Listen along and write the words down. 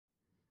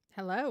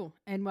Hello,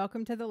 and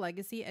welcome to the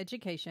Legacy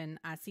Education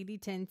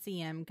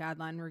ICD-10-CM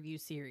Guideline Review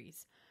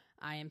Series.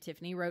 I am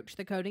Tiffany Roach,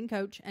 the coding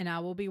coach, and I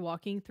will be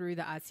walking through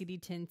the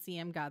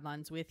ICD-10-CM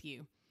guidelines with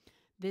you.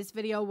 This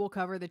video will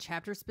cover the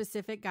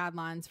chapter-specific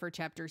guidelines for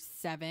Chapter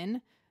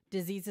 7,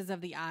 Diseases of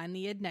the Eye and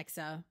the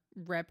Adnexa,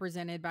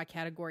 represented by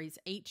categories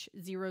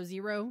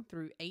H00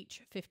 through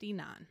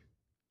H59.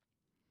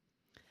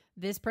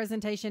 This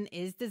presentation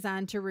is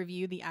designed to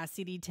review the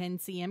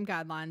ICD-10-CM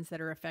guidelines that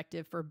are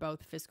effective for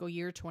both fiscal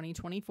year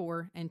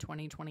 2024 and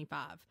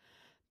 2025.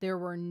 There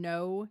were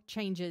no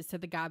changes to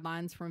the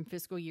guidelines from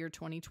fiscal year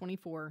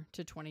 2024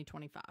 to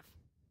 2025.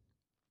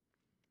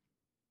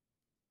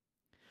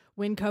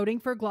 When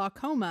coding for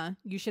glaucoma,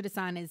 you should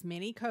assign as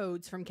many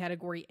codes from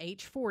category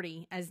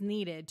H40 as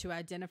needed to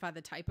identify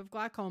the type of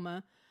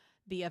glaucoma,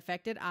 the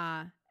affected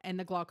eye, and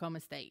the glaucoma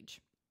stage.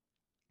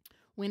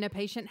 When a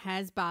patient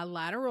has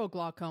bilateral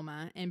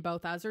glaucoma and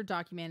both eyes are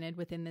documented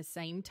within the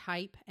same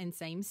type and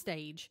same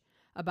stage,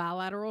 a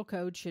bilateral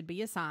code should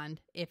be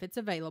assigned, if it's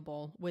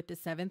available, with the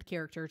 7th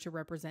character to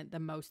represent the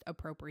most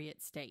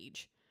appropriate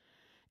stage.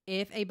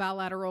 If a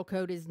bilateral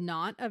code is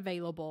not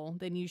available,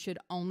 then you should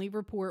only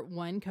report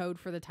one code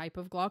for the type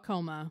of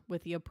glaucoma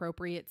with the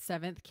appropriate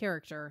 7th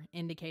character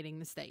indicating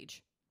the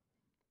stage.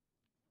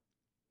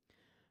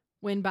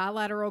 When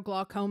bilateral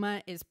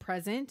glaucoma is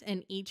present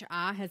and each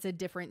eye has a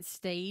different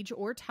stage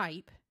or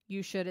type,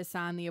 you should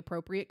assign the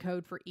appropriate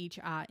code for each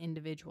eye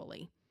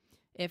individually.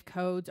 If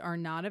codes are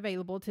not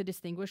available to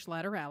distinguish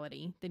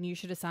laterality, then you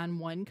should assign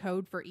one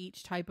code for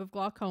each type of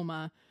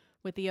glaucoma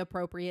with the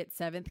appropriate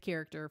 7th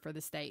character for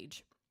the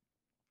stage.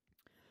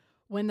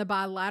 When the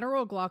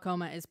bilateral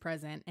glaucoma is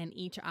present and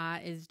each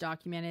eye is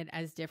documented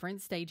as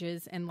different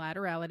stages and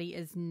laterality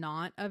is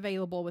not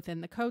available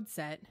within the code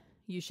set,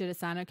 you should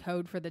assign a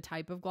code for the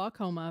type of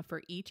glaucoma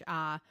for each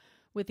eye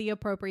with the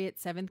appropriate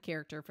 7th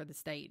character for the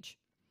stage.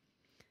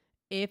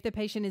 If the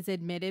patient is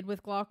admitted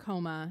with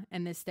glaucoma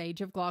and the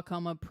stage of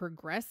glaucoma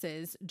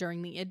progresses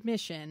during the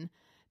admission,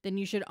 then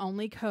you should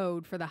only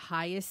code for the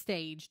highest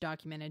stage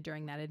documented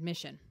during that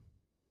admission.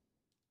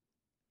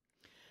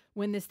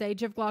 When the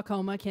stage of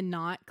glaucoma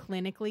cannot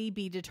clinically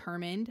be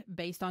determined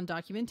based on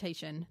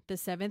documentation, the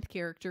 7th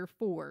character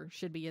 4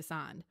 should be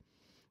assigned.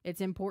 It's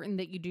important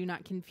that you do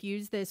not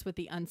confuse this with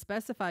the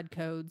unspecified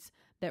codes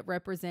that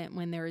represent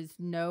when there is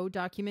no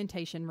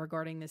documentation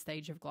regarding the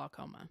stage of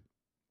glaucoma.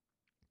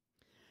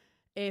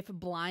 If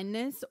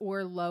blindness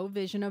or low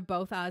vision of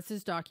both eyes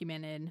is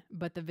documented,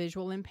 but the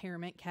visual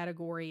impairment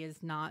category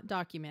is not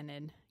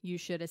documented, you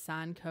should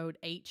assign code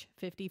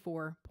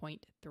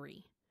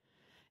H54.3.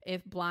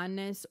 If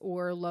blindness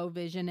or low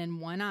vision in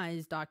one eye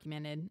is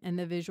documented and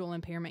the visual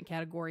impairment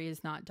category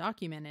is not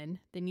documented,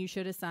 then you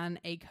should assign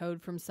a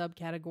code from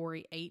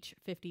subcategory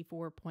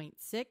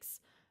H54.6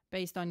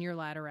 based on your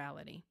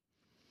laterality.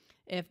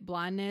 If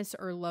blindness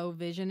or low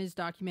vision is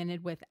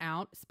documented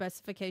without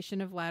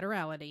specification of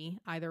laterality,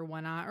 either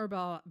one eye or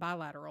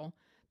bilateral,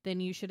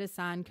 then you should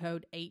assign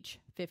code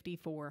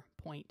H54.7.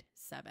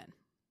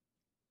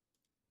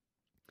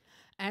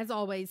 As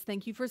always,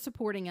 thank you for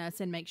supporting us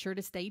and make sure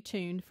to stay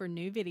tuned for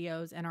new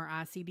videos and our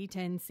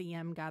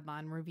ICD-10-CM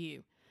guideline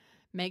review.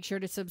 Make sure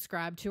to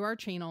subscribe to our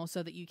channel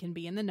so that you can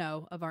be in the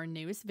know of our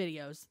newest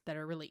videos that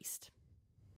are released.